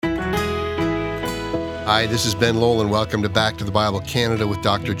Hi, this is Ben Lowell, and welcome to Back to the Bible Canada with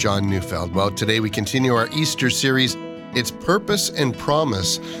Dr. John Neufeld. Well, today we continue our Easter series, Its Purpose and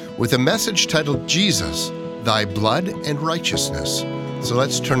Promise, with a message titled, Jesus, Thy Blood and Righteousness. So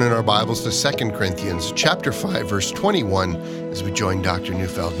let's turn in our Bibles to 2 Corinthians chapter 5, verse 21, as we join Dr.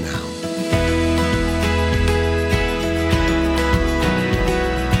 Neufeld now.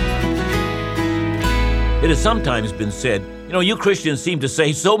 It has sometimes been said, you Christians seem to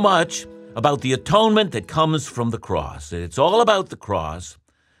say so much about the atonement that comes from the cross. It's all about the cross.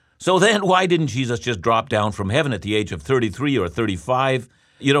 So then why didn't Jesus just drop down from heaven at the age of 33 or 35,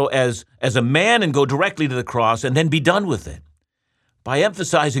 as a man and go directly to the cross and then be done with it? By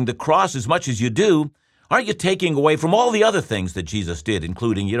emphasizing the cross as much as you do, aren't you taking away from all the other things that Jesus did,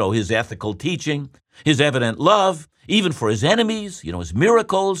 including, his ethical teaching, his evident love, even for his enemies, his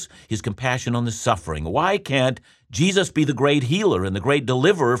miracles, his compassion on the suffering? Why can't Jesus be the great healer and the great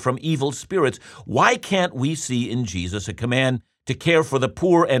deliverer from evil spirits? Why can't we see in Jesus a command to care for the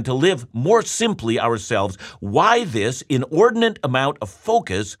poor and to live more simply ourselves? Why this inordinate amount of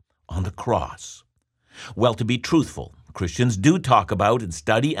focus on the cross? Well, to be truthful, Christians do talk about and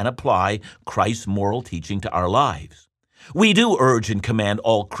study and apply Christ's moral teaching to our lives. We do urge and command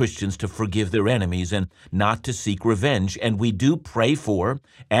all Christians to forgive their enemies and not to seek revenge, and we do pray for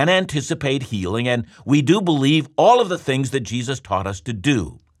and anticipate healing, and we do believe all of the things that Jesus taught us to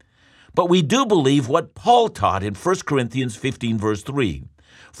do. But we do believe what Paul taught in 1 Corinthians 15, verse 3.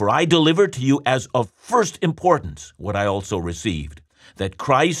 For I delivered to you as of first importance what I also received, that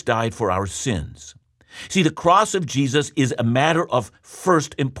Christ died for our sins. See, the cross of Jesus is a matter of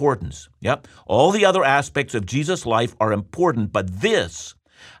first importance. Yep, all the other aspects of Jesus' life are important, but this,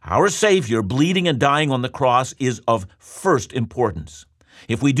 our Savior bleeding and dying on the cross, is of first importance.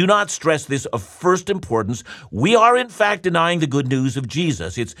 If we do not stress this of first importance, we are in fact denying the good news of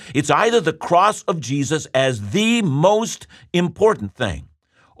Jesus. It's either the cross of Jesus as the most important thing,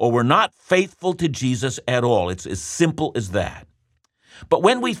 or we're not faithful to Jesus at all. It's as simple as that. But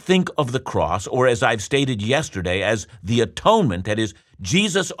when we think of the cross, or as I've stated yesterday, as the atonement, that is,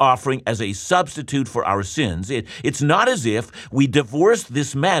 Jesus offering as a substitute for our sins, it's not as if we divorce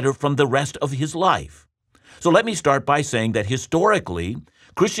this matter from the rest of his life. So let me start by saying that historically,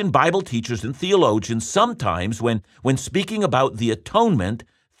 Christian Bible teachers and theologians sometimes, when speaking about the atonement,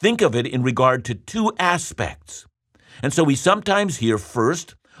 think of it in regard to two aspects. And so we sometimes hear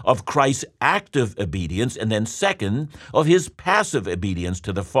first of Christ's active obedience, and then second, of his passive obedience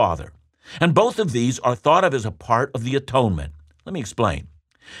to the Father. And both of these are thought of as a part of the atonement. Let me explain.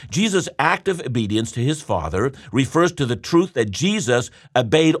 Jesus' active obedience to his Father refers to the truth that Jesus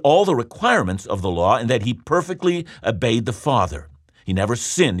obeyed all the requirements of the law and that he perfectly obeyed the Father. He never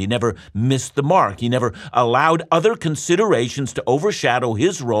sinned. He never missed the mark. He never allowed other considerations to overshadow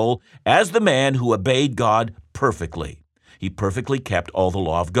his role as the man who obeyed God perfectly. He perfectly kept all the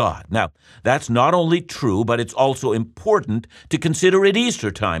law of God. Now, that's not only true, but it's also important to consider at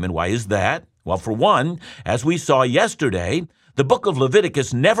Easter time. And why is that? Well, for one, as we saw yesterday, the book of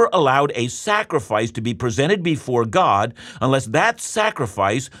Leviticus never allowed a sacrifice to be presented before God unless that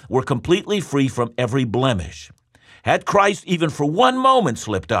sacrifice were completely free from every blemish. Had Christ even for one moment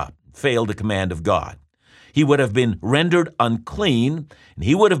slipped up, failed the command of God, he would have been rendered unclean, and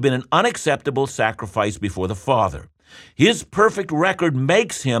he would have been an unacceptable sacrifice before the Father. His perfect record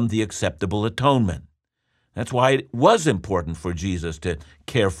makes him the acceptable atonement. That's why it was important for Jesus to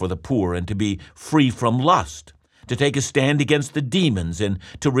care for the poor and to be free from lust, to take a stand against the demons and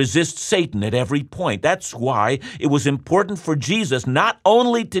to resist Satan at every point. That's why it was important for Jesus not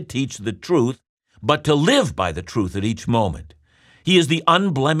only to teach the truth, but to live by the truth at each moment. He is the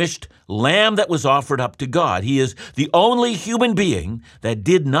unblemished lamb that was offered up to God. He is the only human being that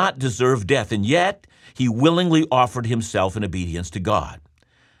did not deserve death, and yet he willingly offered himself in obedience to God.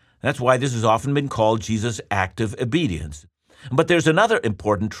 That's why this has often been called Jesus' active obedience. But there's another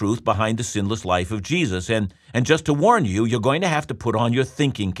important truth behind the sinless life of Jesus, and just to warn you, you're going to have to put on your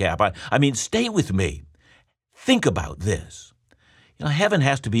thinking cap. I mean, stay with me. Think about this. Heaven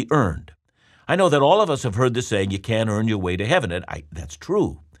has to be earned. I know that all of us have heard the saying, you can't earn your way to heaven, and that's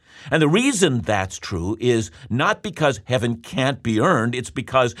true. And the reason that's true is not because heaven can't be earned, it's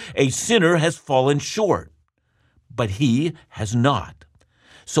because a sinner has fallen short. But he has not.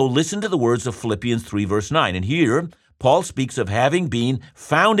 So listen to the words of Philippians 3, verse 9. And here, Paul speaks of having been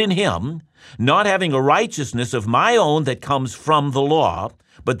found in him, not having a righteousness of my own that comes from the law,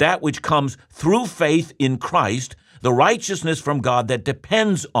 but that which comes through faith in Christ, the righteousness from God that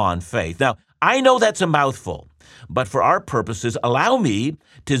depends on faith. Now, I know that's a mouthful, but for our purposes, allow me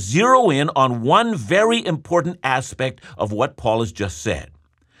to zero in on one very important aspect of what Paul has just said.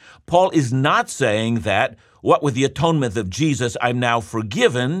 Paul is not saying that, what with the atonement of Jesus, I'm now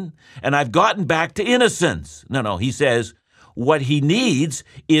forgiven and I've gotten back to innocence. No, he says what he needs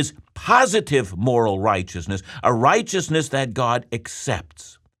is positive moral righteousness, a righteousness that God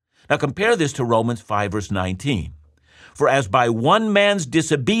accepts. Now compare this to Romans 5, verse 19. For as by one man's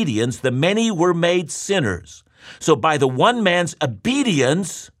disobedience the many were made sinners, so by the one man's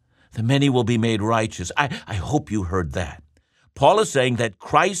obedience the many will be made righteous. I hope you heard that. Paul is saying that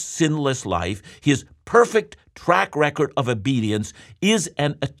Christ's sinless life, his perfect track record of obedience, is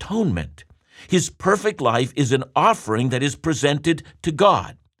an atonement. His perfect life is an offering that is presented to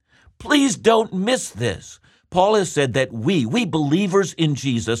God. Please don't miss this. Paul has said that we believers in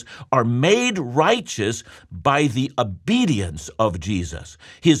Jesus, are made righteous by the obedience of Jesus.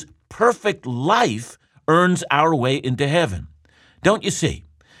 His perfect life earns our way into heaven. Don't you see?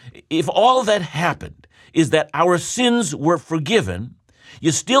 If all that happened is that our sins were forgiven,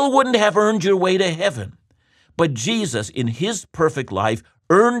 you still wouldn't have earned your way to heaven. But Jesus, in his perfect life,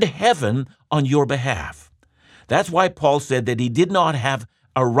 earned heaven on your behalf. That's why Paul said that he did not have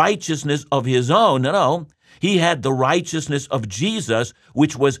a righteousness of his own. No, he had the righteousness of Jesus,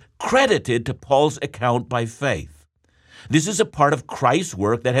 which was credited to Paul's account by faith. This is a part of Christ's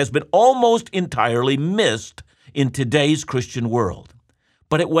work that has been almost entirely missed in today's Christian world.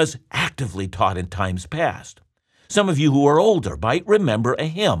 But it was actively taught in times past. Some of you who are older might remember a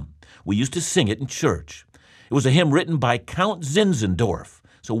hymn. We used to sing it in church. It was a hymn written by Count Zinzendorf.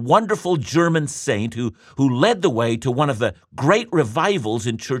 It's a wonderful German saint who led the way to one of the great revivals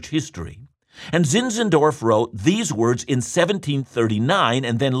in church history. And Zinzendorf wrote these words in 1739,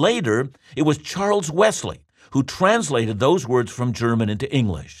 and then later it was Charles Wesley who translated those words from German into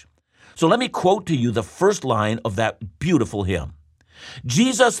English. So let me quote to you the first line of that beautiful hymn.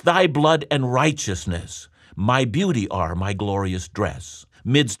 Jesus, thy blood and righteousness, my beauty are, my glorious dress.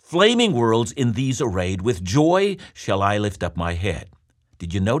 Midst flaming worlds in these arrayed, with joy shall I lift up my head.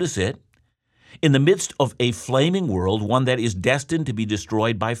 Did you notice it? In the midst of a flaming world, one that is destined to be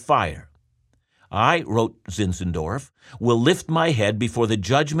destroyed by fire, I, wrote Zinzendorf, will lift my head before the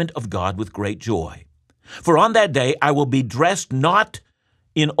judgment of God with great joy. For on that day I will be dressed not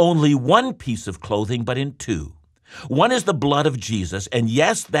in only one piece of clothing, but in two. One is the blood of Jesus, and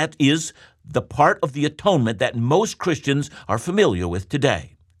yes, that is the part of the atonement that most Christians are familiar with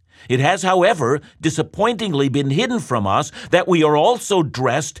today. It has, however, disappointingly been hidden from us that we are also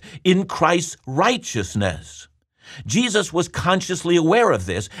dressed in Christ's righteousness. Jesus was consciously aware of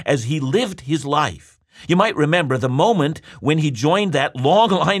this as he lived his life. You might remember the moment when he joined that long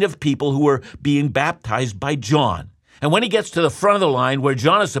line of people who were being baptized by John. And when he gets to the front of the line where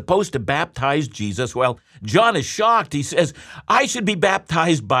John is supposed to baptize Jesus, well, John is shocked. He says, I should be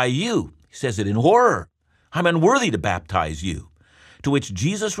baptized by you. He says it in horror. I'm unworthy to baptize you. To which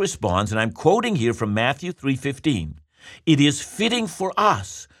Jesus responds, and I'm quoting here from Matthew 3:15, it is fitting for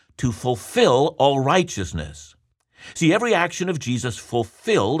us to fulfill all righteousness. See, every action of Jesus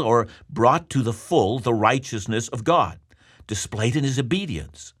fulfilled or brought to the full the righteousness of God, displayed in his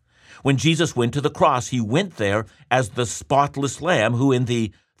obedience. When Jesus went to the cross, he went there as the spotless lamb who in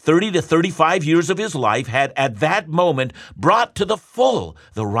the 30 to 35 years of his life had at that moment brought to the full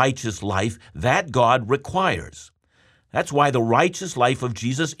the righteous life that God requires. That's why the righteous life of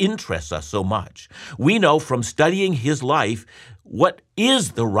Jesus interests us so much. We know from studying his life what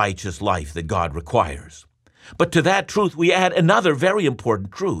is the righteous life that God requires. But to that truth, we add another very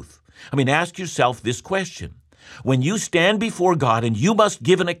important truth. Ask yourself this question. When you stand before God and you must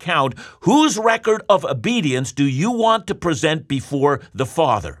give an account, whose record of obedience do you want to present before the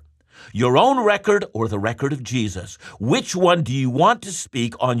Father? Your own record or the record of Jesus? Which one do you want to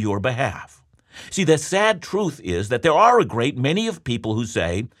speak on your behalf? See, the sad truth is that there are a great many of people who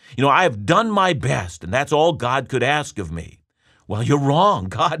say, I have done my best and that's all God could ask of me. Well, you're wrong.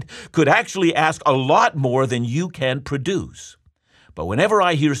 God could actually ask a lot more than you can produce. But whenever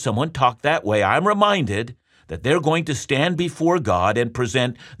I hear someone talk that way, I'm reminded that they're going to stand before God and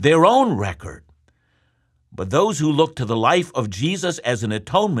present their own record. But those who look to the life of Jesus as an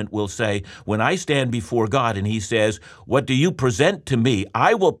atonement will say, when I stand before God and he says, what do you present to me?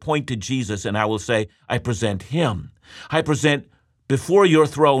 I will point to Jesus and I will say, I present him. I present before your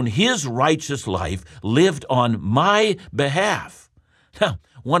throne his righteous life lived on my behalf. Now,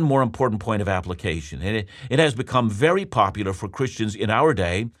 one more important point of application. It has become very popular for Christians in our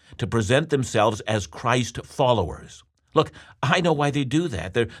day to present themselves as Christ followers. Look, I know why they do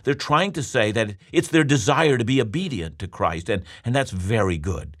that. They're trying to say that it's their desire to be obedient to Christ, and that's very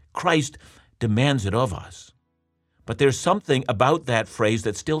good. Christ demands it of us. But there's something about that phrase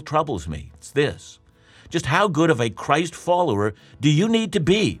that still troubles me. It's this. Just how good of a Christ follower do you need to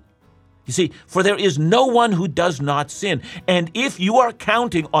be You see, for there is no one who does not sin. And if you are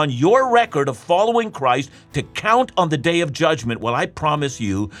counting on your record of following Christ to count on the day of judgment, well, I promise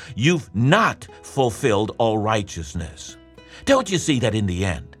you, you've not fulfilled all righteousness. Don't you see that in the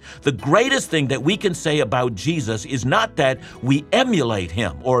end, the greatest thing that we can say about Jesus is not that we emulate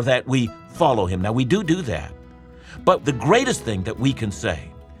him or that we follow him. Now, we do that. But the greatest thing that we can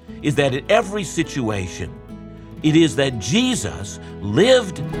say is that in every situation, it is that Jesus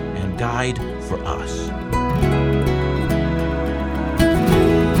lived and died for us.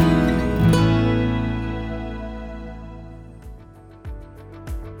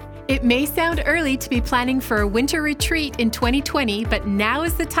 It may sound early to be planning for a winter retreat in 2020, but now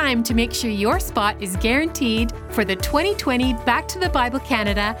is the time to make sure your spot is guaranteed for the 2020 Back to the Bible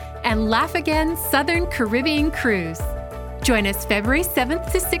Canada and Laugh Again Southern Caribbean Cruise. Join us February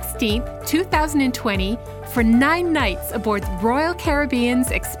 7th to 16th, 2020 for 9 nights aboard Royal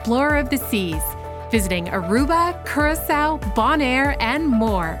Caribbean's Explorer of the Seas, visiting Aruba, Curacao, Bonaire, and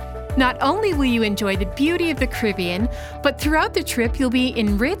more. Not only will you enjoy the beauty of the Caribbean, but throughout the trip you'll be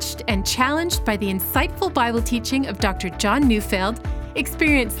enriched and challenged by the insightful Bible teaching of Dr. John Neufeld,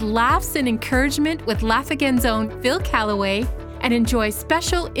 experience laughs and encouragement with Laugh Again's own Phil Callaway, and enjoy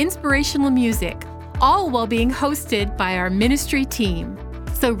special inspirational music, all while being hosted by our ministry team.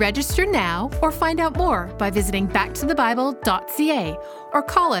 So register now or find out more by visiting backtothebible.ca or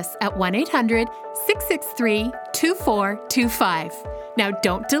call us at 1-800-663-2425. Now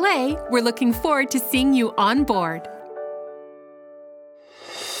don't delay, we're looking forward to seeing you on board.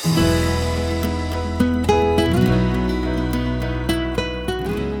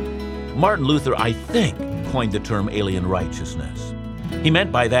 Martin Luther, I think, coined the term alien righteousness. He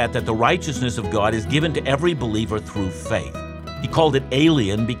meant by that the righteousness of God is given to every believer through faith. He called it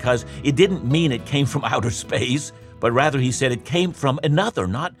alien because it didn't mean it came from outer space, but rather he said it came from another,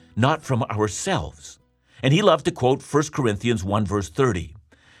 not from ourselves. And he loved to quote 1 Corinthians 1 verse 30.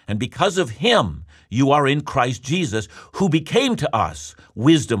 And because of him, you are in Christ Jesus, who became to us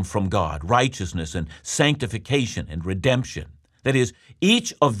wisdom from God, righteousness and sanctification and redemption. That is,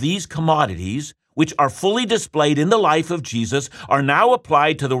 each of these commodities, which are fully displayed in the life of Jesus, are now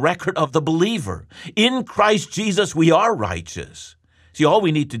applied to the record of the believer. In Christ Jesus, we are righteous. See, all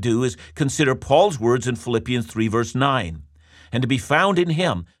we need to do is consider Paul's words in Philippians 3 verse 9. And to be found in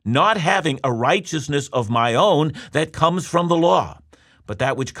him, not having a righteousness of my own that comes from the law, but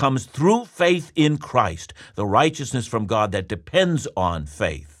that which comes through faith in Christ, the righteousness from God that depends on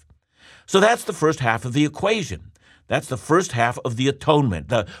faith. So that's the first half of the equation. That's the first half of the atonement.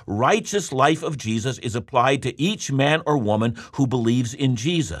 The righteous life of Jesus is applied to each man or woman who believes in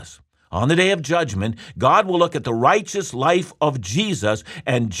Jesus. On the day of judgment, God will look at the righteous life of Jesus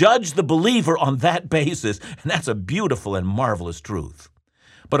and judge the believer on that basis. And that's a beautiful and marvelous truth.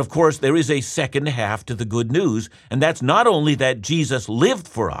 But of course, there is a second half to the good news, and that's not only that Jesus lived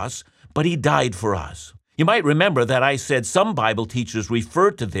for us, but he died for us. You might remember that I said some Bible teachers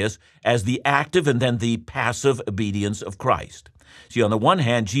refer to this as the active and then the passive obedience of Christ. See, on the one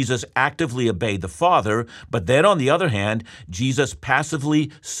hand, Jesus actively obeyed the Father, but then on the other hand, Jesus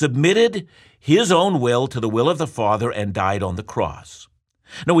passively submitted his own will to the will of the Father and died on the cross.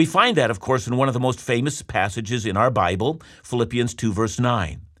 Now, we find that, of course, in one of the most famous passages in our Bible, Philippians 2, verse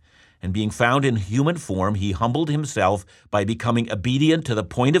 9. And being found in human form, he humbled himself by becoming obedient to the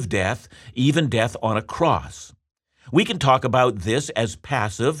point of death, even death on a cross. We can talk about this as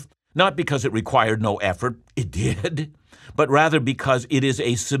passive, not because it required no effort, it did, but rather because it is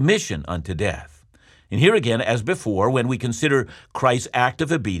a submission unto death. And here again, as before, when we consider Christ's act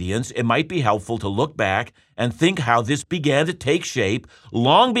of obedience, it might be helpful to look back and think how this began to take shape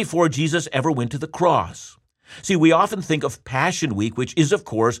long before Jesus ever went to the cross. See, we often think of Passion Week, which is, of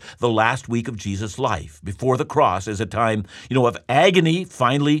course, the last week of Jesus' life, before the cross, as a time, of agony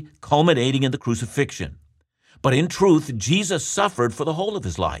finally culminating in the crucifixion. But in truth, Jesus suffered for the whole of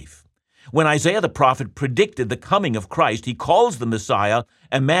his life. When Isaiah the prophet predicted the coming of Christ, he calls the Messiah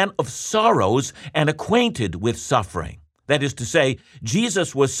a man of sorrows and acquainted with suffering. That is to say,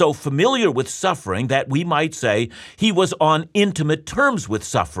 Jesus was so familiar with suffering that we might say he was on intimate terms with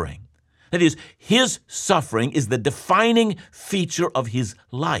suffering. That is, his suffering is the defining feature of his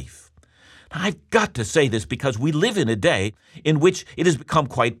life. Now, I've got to say this because we live in a day in which it has become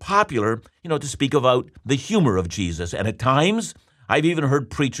quite popular, to speak about the humor of Jesus. And at times, I've even heard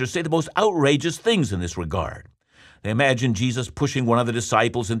preachers say the most outrageous things in this regard. They imagine Jesus pushing one of the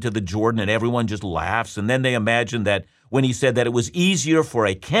disciples into the Jordan and everyone just laughs. And then they imagine that when he said that it was easier for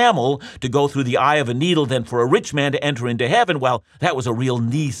a camel to go through the eye of a needle than for a rich man to enter into heaven, well, that was a real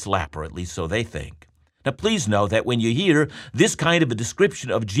knee slapper, at least so they think. Now, please know that when you hear this kind of a description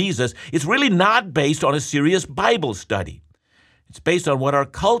of Jesus, it's really not based on a serious Bible study. It's based on what our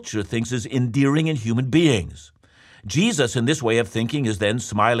culture thinks is endearing in human beings. Jesus, in this way of thinking, is then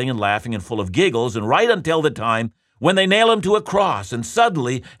smiling and laughing and full of giggles, and right until the time when they nail him to a cross, and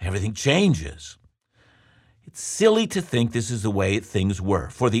suddenly everything changes. It's silly to think this is the way things were,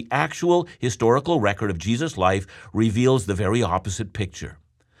 for the actual historical record of Jesus' life reveals the very opposite picture.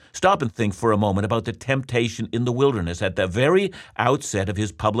 Stop and think for a moment about the temptation in the wilderness at the very outset of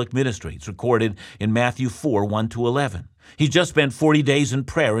his public ministry. It's recorded in Matthew 4, 1-11. He just spent 40 days in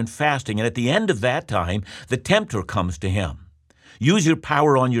prayer and fasting, and at the end of that time, the tempter comes to him. Use your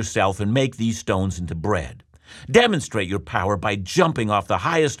power on yourself and make these stones into bread. Demonstrate your power by jumping off the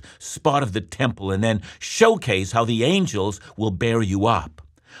highest spot of the temple and then showcase how the angels will bear you up.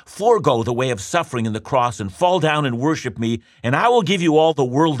 Forego the way of suffering in the cross and fall down and worship me, and I will give you all the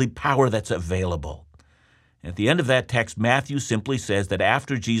worldly power that's available. At the end of that text, Matthew simply says that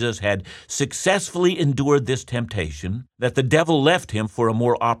after Jesus had successfully endured this temptation, that the devil left him for a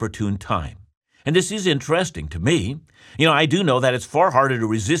more opportune time. And this is interesting to me. I do know that it's far harder to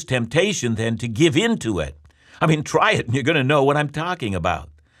resist temptation than to give in to it. Try it and you're going to know what I'm talking about.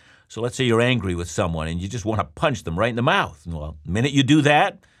 So let's say you're angry with someone and you just want to punch them right in the mouth. Well, the minute you do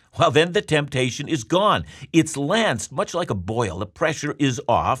that, then the temptation is gone. It's lanced, much like a boil. The pressure is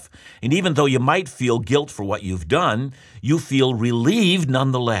off, and even though you might feel guilt for what you've done, you feel relieved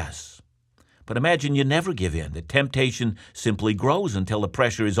nonetheless. But imagine you never give in. The temptation simply grows until the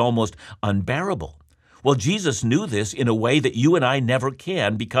pressure is almost unbearable. Well, Jesus knew this in a way that you and I never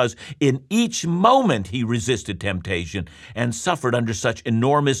can, because in each moment he resisted temptation and suffered under such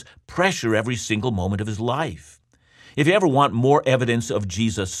enormous pressure every single moment of his life. If you ever want more evidence of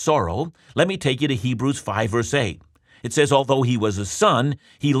Jesus' sorrow, let me take you to Hebrews 5, verse 8. It says, although he was a son,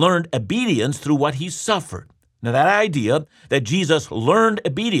 he learned obedience through what he suffered. Now, that idea that Jesus learned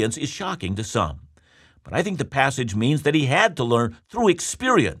obedience is shocking to some. But I think the passage means that he had to learn through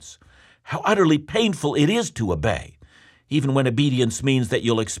experience how utterly painful it is to obey, even when obedience means that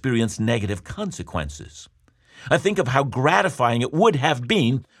you'll experience negative consequences. I think of how gratifying it would have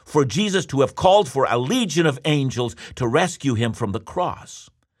been for Jesus to have called for a legion of angels to rescue him from the cross.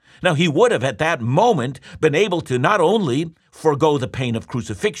 Now, he would have at that moment been able to not only forego the pain of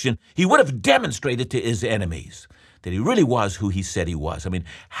crucifixion, he would have demonstrated to his enemies that he really was who he said he was.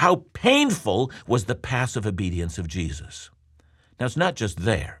 How painful was the passive obedience of Jesus? Now, it's not just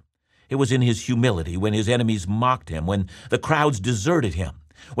there. It was in his humility, when his enemies mocked him, when the crowds deserted him,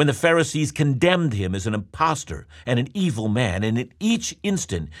 when the Pharisees condemned him as an impostor and an evil man. And in each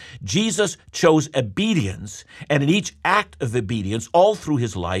instant, Jesus chose obedience, and in each act of obedience, all through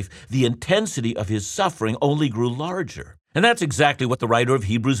his life, the intensity of his suffering only grew larger. And that's exactly what the writer of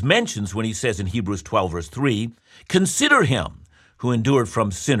Hebrews mentions when he says in Hebrews 12, verse 3, consider him who endured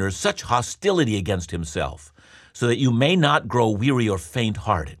from sinners such hostility against himself, so that you may not grow weary or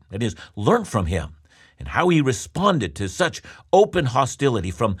faint-hearted. That is, learn from him and how he responded to such open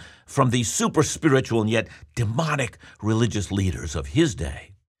hostility from the super-spiritual and yet demonic religious leaders of his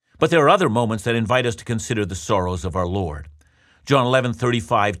day. But there are other moments that invite us to consider the sorrows of our Lord. John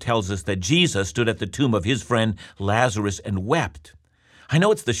 11:35 tells us that Jesus stood at the tomb of his friend Lazarus and wept. I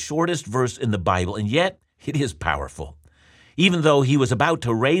know it's the shortest verse in the Bible, and yet it is powerful. Even though he was about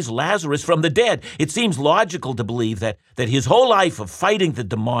to raise Lazarus from the dead, it seems logical to believe that his whole life of fighting the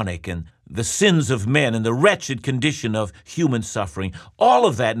demonic and the sins of men and the wretched condition of human suffering, all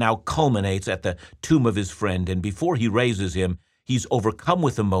of that now culminates at the tomb of his friend, and before he raises him, he's overcome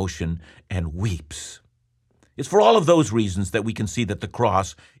with emotion and weeps. It's for all of those reasons that we can see that the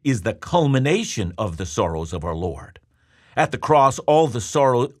cross is the culmination of the sorrows of our Lord. At the cross, all the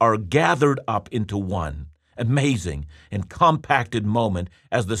sorrows are gathered up into one amazing and compacted moment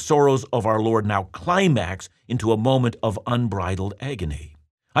as the sorrows of our Lord now climax into a moment of unbridled agony.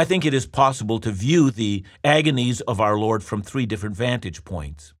 I think it is possible to view the agonies of our Lord from three different vantage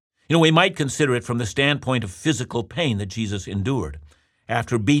points. We might consider it from the standpoint of physical pain that Jesus endured.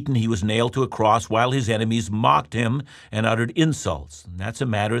 After beaten, he was nailed to a cross while his enemies mocked him and uttered insults. That's a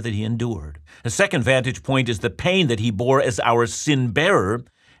matter that he endured. A second vantage point is the pain that he bore as our sin-bearer,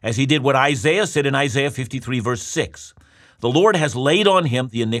 as he did what Isaiah said in Isaiah 53, verse 6. The Lord has laid on him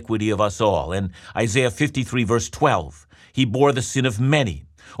the iniquity of us all. And Isaiah 53, verse 12, he bore the sin of many.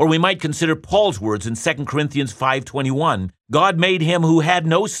 Or we might consider Paul's words in 2 Corinthians 5:21. God made him who had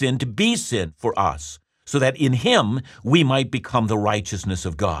no sin to be sin for us, so that in him we might become the righteousness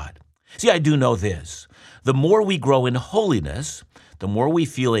of God. See, I do know this. The more we grow in holiness, the more we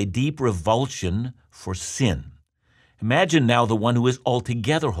feel a deep revulsion for sin. Imagine now the one who is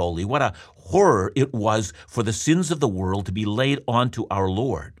altogether holy. What a horror it was for the sins of the world to be laid onto our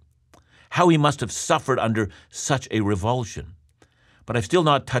Lord. How he must have suffered under such a revulsion. But I've still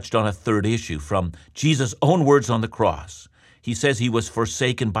not touched on a third issue from Jesus' own words on the cross. He says he was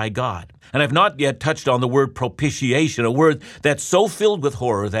forsaken by God. And I've not yet touched on the word propitiation, a word that's so filled with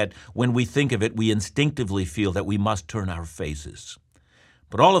horror that when we think of it, we instinctively feel that we must turn our faces.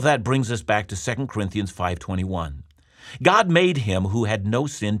 But all of that brings us back to 2 Corinthians 5:21. God made him who had no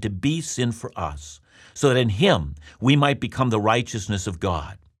sin to be sin for us, so that in him we might become the righteousness of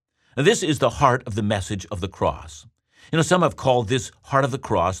God. And this is the heart of the message of the cross. Some have called this heart of the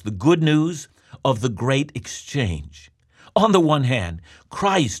cross the good news of the great exchange. On the one hand,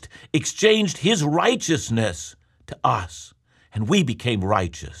 Christ exchanged his righteousness to us, and we became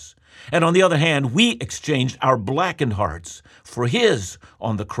righteous. And on the other hand, we exchanged our blackened hearts for his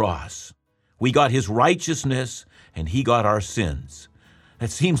on the cross. We got his righteousness, and he got our sins.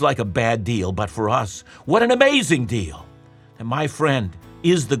 That seems like a bad deal, but for us, what an amazing deal. And my friend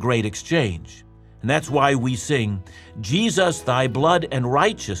is the great exchange. And that's why we sing, Jesus, thy blood and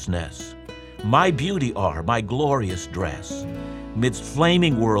righteousness, my beauty are, my glorious dress. Midst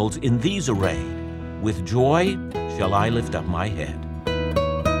flaming worlds in these arrayed, with joy shall I lift up my head.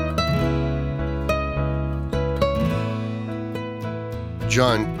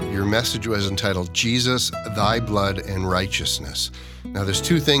 John, your message was entitled, Jesus, Thy Blood and Righteousness. Now, there's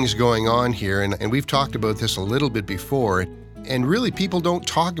two things going on here, and we've talked about this a little bit before, and really people don't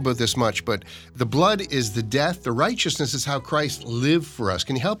talk about this much, but the blood is the death, the righteousness is how Christ lived for us.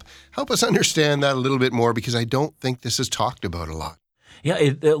 Can you help us understand that a little bit more, because I don't think this is talked about a lot.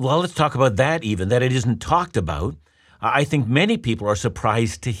 Yeah, well, let's talk about that even, that it isn't talked about. I think many people are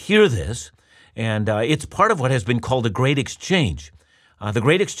surprised to hear this, and it's part of what has been called a great exchange. The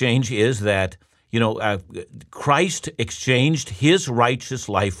great exchange is that, Christ exchanged his righteous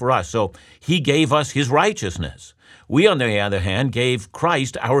life for us. So he gave us his righteousness. We, on the other hand, gave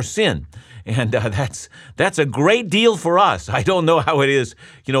Christ our sin. And that's a great deal for us. I don't know how it is,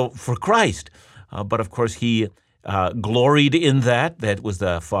 for Christ. But of course, he gloried in that. That was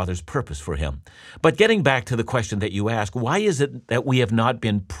the Father's purpose for him. But getting back to the question that you ask, why is it that we have not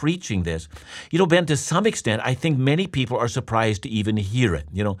been preaching this? Ben, to some extent, I think many people are surprised to even hear it.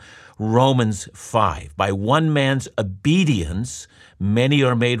 Romans 5, by one man's obedience, many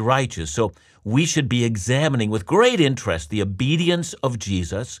are made righteous. So we should be examining with great interest the obedience of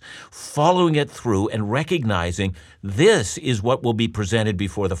Jesus, following it through and recognizing this is what will be presented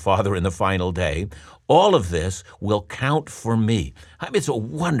before the Father in the final day. All of this will count for me. It's a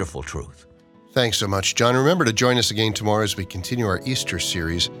wonderful truth. Thanks so much, John. Remember to join us again tomorrow as we continue our Easter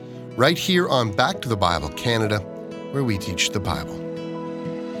series right here on Back to the Bible Canada, where we teach the Bible.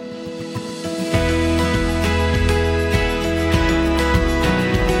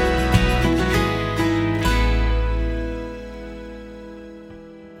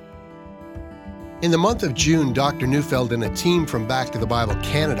 In the month of June, Dr. Neufeld and a team from Back to the Bible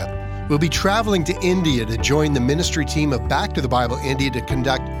Canada will be traveling to India to join the ministry team of Back to the Bible India to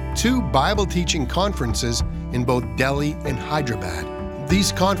conduct 2 Bible teaching conferences in both Delhi and Hyderabad.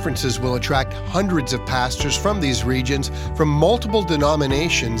 These conferences will attract hundreds of pastors from these regions from multiple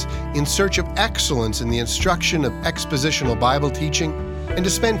denominations in search of excellence in the instruction of expositional Bible teaching and to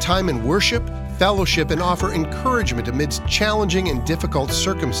spend time in worship, fellowship, and offer encouragement amidst challenging and difficult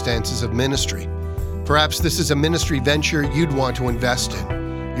circumstances of ministry. Perhaps this is a ministry venture you'd want to invest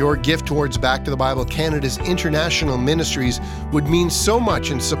in. Your gift towards Back to the Bible Canada's international ministries would mean so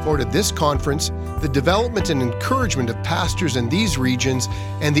much in support of this conference, the development and encouragement of pastors in these regions,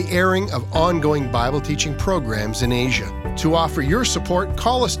 and the airing of ongoing Bible teaching programs in Asia. To offer your support,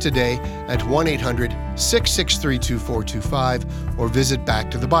 call us today at 1-800-663-2425 or visit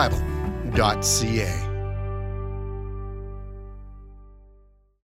backtothebible.ca.